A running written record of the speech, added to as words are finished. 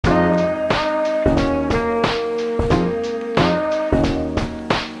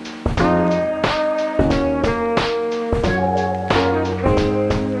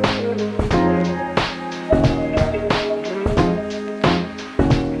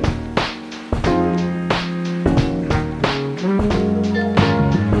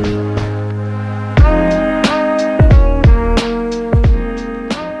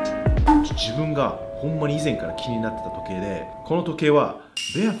この時計は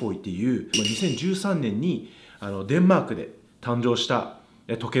VEJRHØJっていう2013年にデンマークで誕生した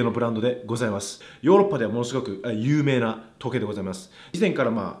時計のブランドでございます。ヨーロッパではものすごく有名な時計でございます。以前か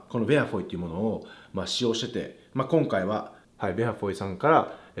らこのVEJRHØJっていうものを使用してて、今回はVEJRHØJさんか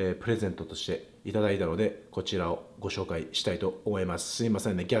らプレゼントとしていただいたので、こちらをご紹介したいと思います。すいま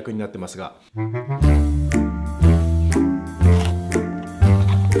せんね、逆になってますが。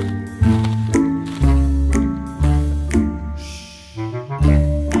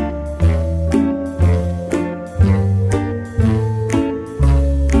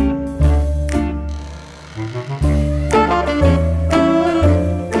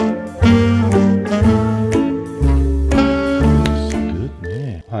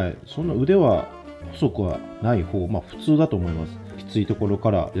そんな腕は細くはない方、普通だと思います。きついところ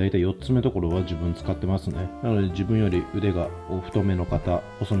からだいたい4つ目のところは自分使ってますね。なので自分より腕が太めの方、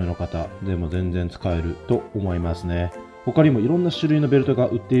細めの方でも全然使えると思いますね。他にもいろんな種類のベルトが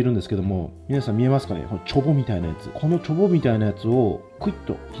売っているんですけども、皆さん見えますかね、このチョボみたいなやつ。このチョボみたいなやつをクイッ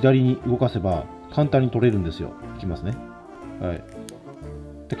と左に動かせば簡単に取れるんですよ。いきますね。はい。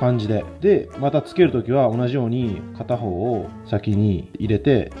って感じで。で、またつけるときは同じように片方を先に入れ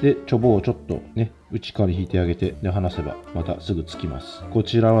て、で、チョボをちょっとね、内側に引いてあげて、で、離せばまたすぐつきます。こ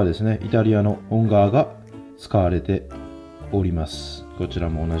ちらはですね、イタリアの本革が使われております。こちら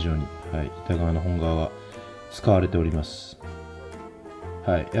も同じように、はい、板側の本革が使われております。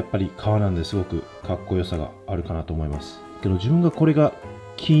はい、やっぱり革なんですごくかっこよさがあるかなと思います。けど自分がこれが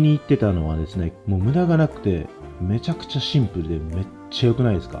気に入ってたのはですね、もう無駄がなくて、めちゃくちゃシンプルでめっちゃ良く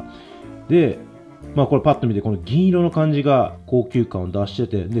ないですか。で、これパッと見て、この銀色の感じが高級感を出して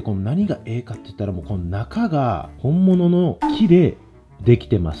て、で、この何がええかって言ったら、もうこの中が本物の木ででき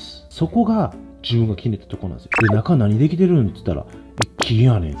てます。そこが自分が気に入ったところなんですよ。で、中何できてるんって言ったら、木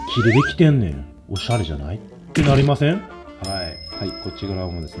やねん。木でできてんねん。おしゃれじゃないってなりません？はい。はい、こっち側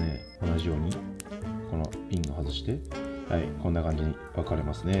もですね、同じように、このピンを外して、はい、こんな感じに分かれ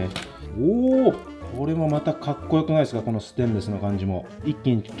ますね。おお、これもまたかっこよくないですか、このステンレスの感じも。一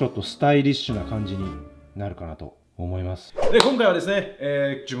気にちょっとスタイリッシュな感じになるかなと思います。で、今回はですね、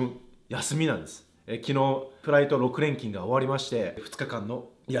自分、休みなんです。昨日、フライト6連勤が終わりまして、2日間の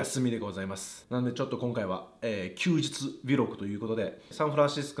休みでございます。なので、ちょっと今回は、休日 vlog ということで、サンフラン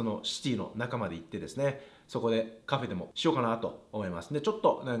シスコのシティの中まで行ってですね、そこでカフェでもしようかなと思います。で、ちょっ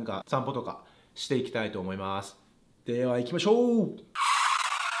となんか散歩とかしていきたいと思います。では行きましょう。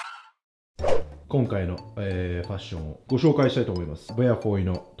今回の、ファッションをご紹介したいと思います。VEJRHØJ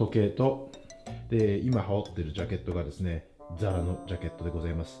の時計と、で、今羽織ってるジャケットがですね、ザラのジャケットでござ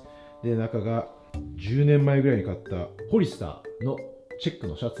います。で、中が10年前ぐらいに買ったホリスターのチェック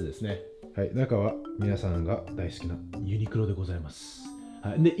のシャツですね。はい、中は皆さんが大好きなユニクロでございます。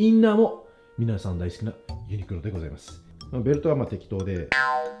はい、で、インナーも皆さん大好きなユニクロでございます。ベルトは適当で、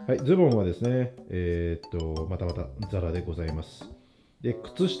はい、ズボンはですね、またザラでございます。で、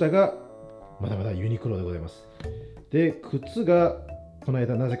靴下がまだまだユニクロでございます。で、靴がこの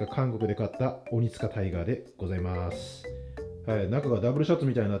間なぜか韓国で買った鬼塚タイガーでございます。はい、中がダブルシャツ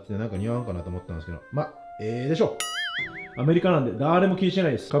みたいになっててなんか似合わんかなと思ったんですけど、でしょう。アメリカなんで誰も気にしてな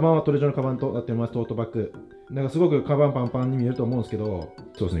いです。カバンはトレジョのカバンとなっております。トートバッグ。なんかすごくカバンパンパンに見えると思うんですけど、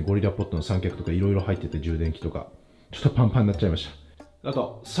そうですね、ゴリラポットの三脚とかいろいろ入ってて充電器とか、ちょっとパンパンになっちゃいました。あ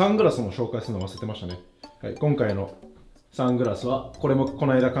と、サングラスも紹介するの忘れてましたね。はい、今回のサングラスは、これもこ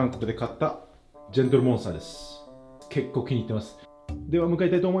の間韓国で買ったジェントルモンスターです。結構気に入ってます。では向かい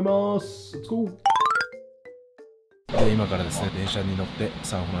たいと思います。Let's go! で、今からですね、電車に乗って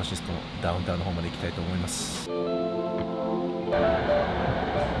サンフランシスコのダウンタウンの方まで行きたいと思います。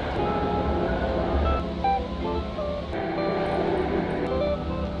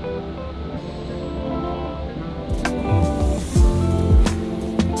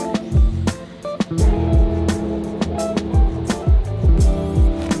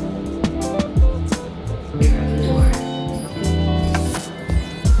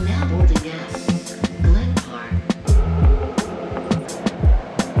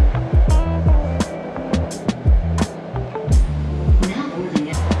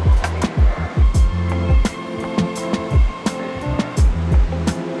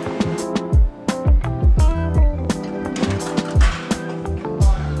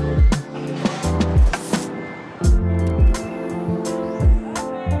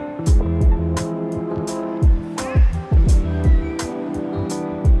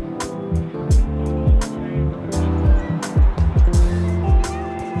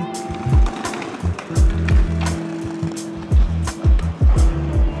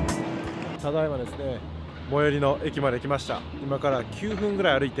ただいまですね、最寄りの駅まで来ました。今から9分ぐ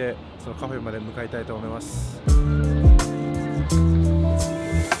らい歩いてそのカフェまで向かいたいと思います。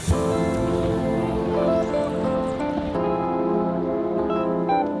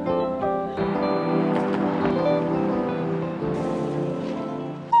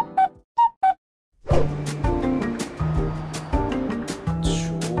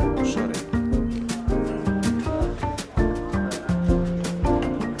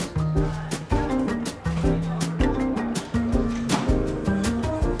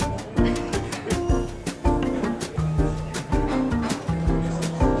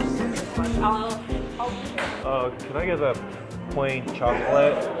Can I get a plain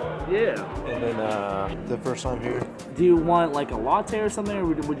chocolate? Yeah. And then the first time here. Do you want like a latte or something, or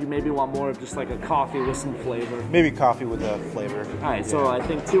would you maybe want more of just like a coffee with some flavor? Maybe coffee with a flavor. All right, so I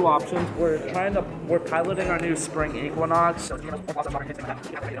think two options. We're piloting our new spring equinox.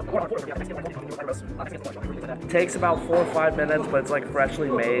 Takes about 4 or 5 minutes, but it's like freshly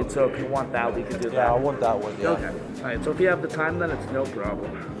made. So if you want that, we can do that. Yeah, I want that one. Yeah. Okay. All right. So if you have the time, then it's no problem.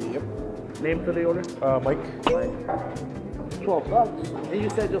 Yep. Name for the order? Mike. $12. And you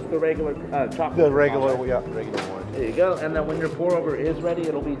said just the regular chocolate. The regular, yeah, regular one. There you go. And then when your pour over is ready,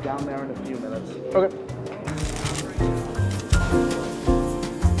 it'll be down there in a few minutes. Okay.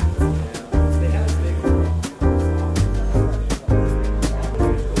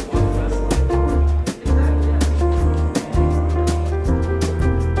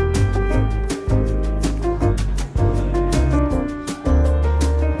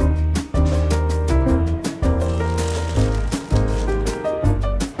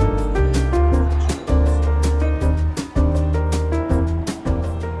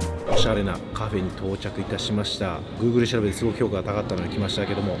 おしゃれなカフェに到着いたしました。 Google 調べですごく評価が高かったので来ました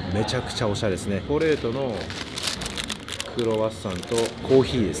けども、めちゃくちゃおしゃれですね。チョコレートのクロワッサンとコー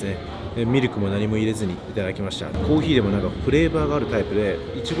ヒーですね。ミルクも何も入れずにいただきました。コーヒーでもなんかフレーバーがあるタイプで、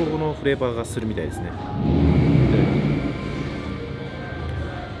いちごのフレーバーがするみたいですね。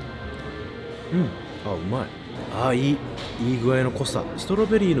あ、うまい。いい具合の濃さ。ストロ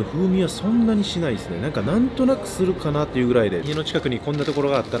ベリーの風味はそんなにしないですね。なんかなんとなくするかなっていうぐらいで、家の近くにこんなところ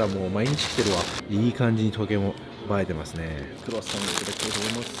があったらもう毎日来てるわ。いい感じに時計も映えてますね。クロワッサンをいただきたいと思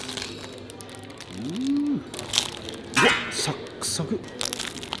います。うわ、サックサク。い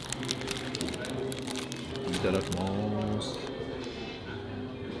ただきます。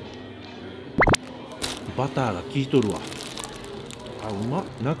バターが効いとるわ。うまっ。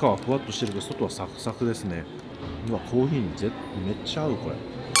中はふわっとしてるけど外はサクサクですね。うわ、コーヒーにめっちゃ合う。こ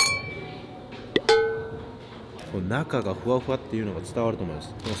れ中がふわふわっていうのが伝わると思いま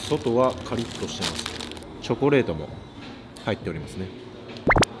す。外はカリッとしてます。チョコレートも入っておりますね。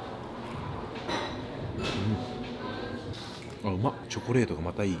うまっ。チョコレートが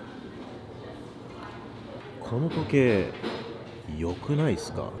またいい。この時計良くないで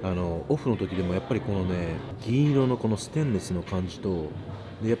すか？オフの時でもやっぱりこのね、銀色のこのステンレスの感じと、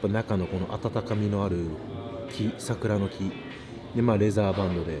でやっぱ中のこの温かみのある木、桜の木で、レザーバ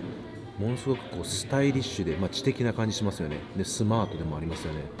ンドでものすごくこうスタイリッシュで、知的な感じしますよね。でスマートでもあります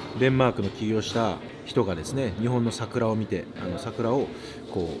よね。デンマークの起業した人がですね、日本の桜を見て、桜を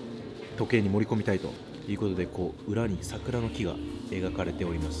こう時計に盛り込みたいということで、こう裏に桜の木が描かれて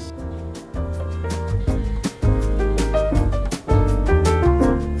おります。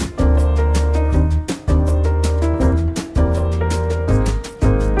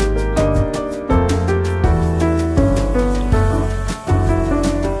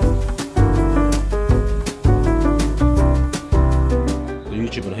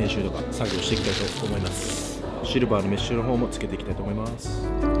YouTube の編集とか作業していきたいと思います。シルバーのメッシュの方もつけていきたいと思います。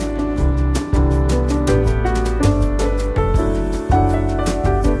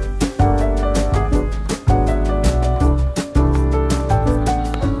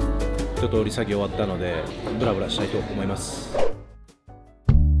一通り作業終わったのでブラブラしたいと思います。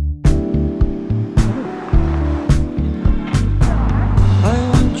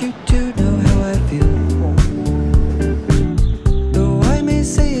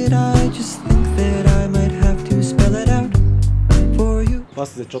バ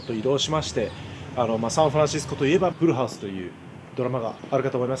スでちょっと移動しまして、サンフランシスコといえばフルハウスというドラマがある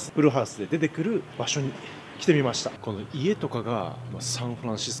かと思います。フルハウスで出てくる場所に来てみました。この家とかがサンフ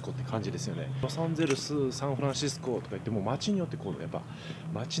ランシスコって感じですよね。ロサンゼルス、サンフランシスコとか言っても街によってこうやっぱ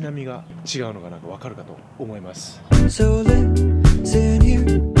街並みが違うのがなんか分かるかと思います。So listen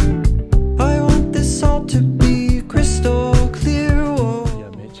here. I want this all to be crystal clear. い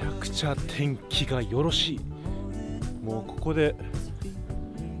や、めちゃくちゃ天気がよろしい。もうここで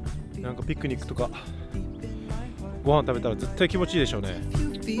なんかピクニックとかご飯食べたら絶対気持ちいいでしょうね。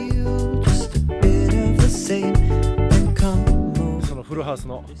そのフルハウス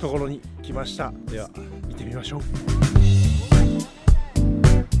のところに来ました。では見てみましょう。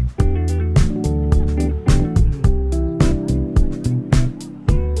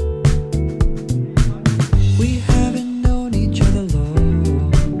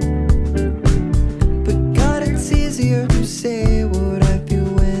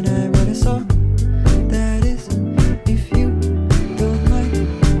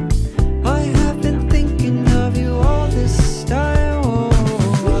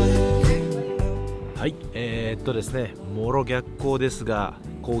ですね、もろろ逆光ですが、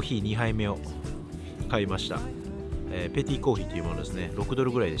コーヒー2杯目を買いました。ペティコーヒーというものですね。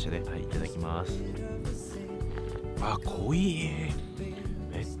$6ぐらいでしたね。はい、いただきます。あ、濃い。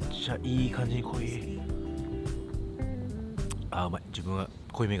めっちゃいい感じに濃い。あ、うまい。自分は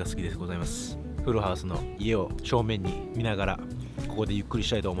濃いめが好きでございます。フルハウスの家を正面に見ながら、ここでゆっくりし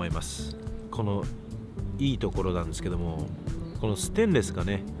たいと思います。このいいところなんですけども、このステンレスが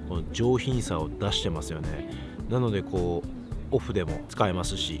ね、この上品さを出してますよね。なのでこうオフでも使えま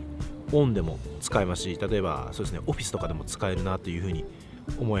すし、オンでも使えますし、例えばそうですね、オフィスとかでも使えるなというふうに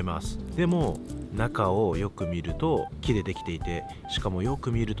思います。でも中をよく見ると木でできていて、しかもよ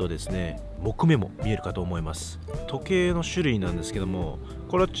く見るとですね、木目も見えるかと思います。時計の種類なんですけども、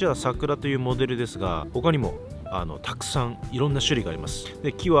これは桜というモデルですが、他にもたくさんいろんな種類があります。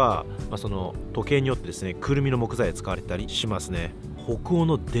で、木は、その時計によってですね、くるみの木材で使われたりしますね。北欧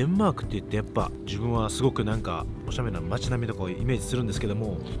のデンマークって言って、やっぱ自分はすごくなんかおしゃれな街並みとかをイメージするんですけど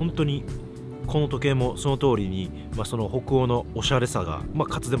も、本当にこの時計もその通りに、その北欧のおしゃれさが、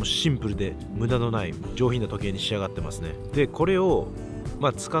かつでもシンプルで無駄のない上品な時計に仕上がってますね。で、これを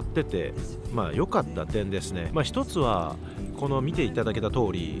使ってて良かった点ですね。一つはこの見ていただけた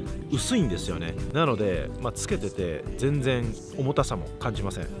通り薄いんですよね。なので、つけてて全然重たさも感じ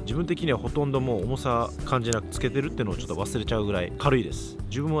ません。自分的にはほとんどもう重さ感じなくつけてるっていうのをちょっと忘れちゃうぐらい軽いです。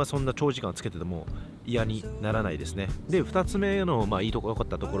自分はそんな長時間つけてても嫌にならないですね。で、2つ目のいいところ良かっ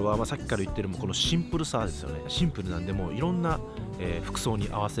たところは、さっきから言ってるこのシンプルさですよね。シンプルなんでもういろんな、服装に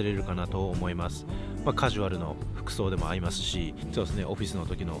合わせれるかなと思います。カジュアルの服装でも合いますし、そうですね、オフィスの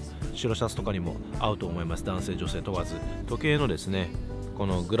時の白シャツとかにも合うと思います。男性女性問わず。時計のですね、こ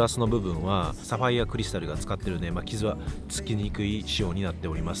のグラスの部分はサファイアクリスタルが使ってるので、傷はつきにくい仕様になって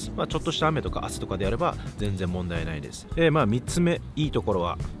おります。ちょっとした雨とか汗とかであれば全然問題ないです。3つ目いいところ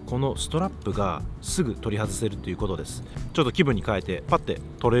は、このストラップがすぐ取り外せるということです。ちょっと気分に変えてパッて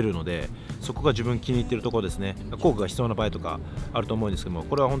取れるので、そこが自分気に入っているところですね。工具が必要な場合とかあると思うんですけども、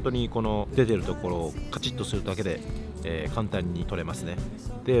これは本当にこの出てるところをカチッとするだけで、簡単に取れますね。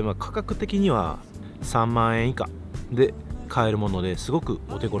で、価格的には3万円以下で買えるものですごく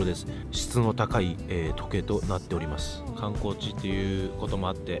お手頃です。質の高い、時計となっております。観光地っていうことも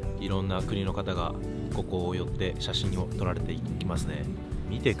あって、いろんな国の方がここを寄って写真を撮られていきますね。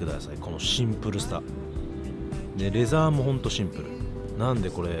見てください、このシンプルさで、レザーもほんとシンプルなんで、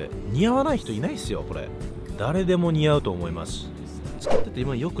これ似合わない人いないですよ。これ誰でも似合うと思います。使ってて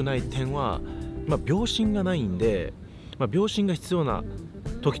今良くない点は、秒針がないんで、秒針が必要な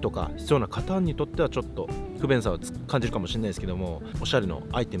時とか必要な方にとってはちょっと不便さを感じるかもしれないですけども、おしゃれの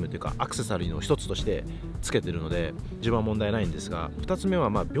アイテムというかアクセサリーの一つとしてつけてるので自分は問題ないんですが、2つ目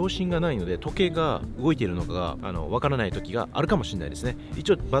は秒針がないので時計が動いているのかがわからない時があるかもしれないですね。一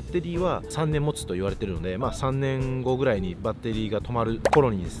応バッテリーは3年持つと言われてるので、3年後ぐらいにバッテリーが止まる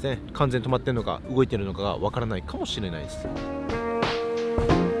頃にですね、完全に止まってるのか動いてるのかがわからないかもしれないです。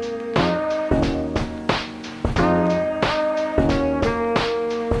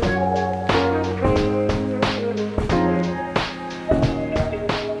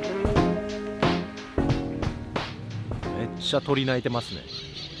めっちゃ鳥鳴いてますね。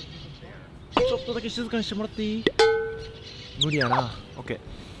ちょっとだけ静かにしてもらっていい？無理やな。 OK。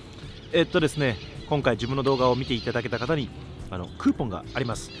 ですね、今回自分の動画を見ていただけた方にクーポンがあり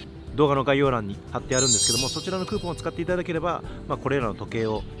ます。動画の概要欄に貼ってあるんですけども、そちらのクーポンを使っていただければ、これらの時計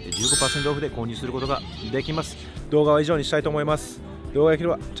を 15% オフで購入することができます。動画は以上にしたいと思います。動画が良けれ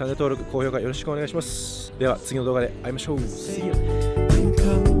ばチャンネル登録、高評価よろしくお願いします。では次の動画で会いましょう。See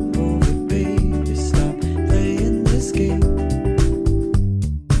you.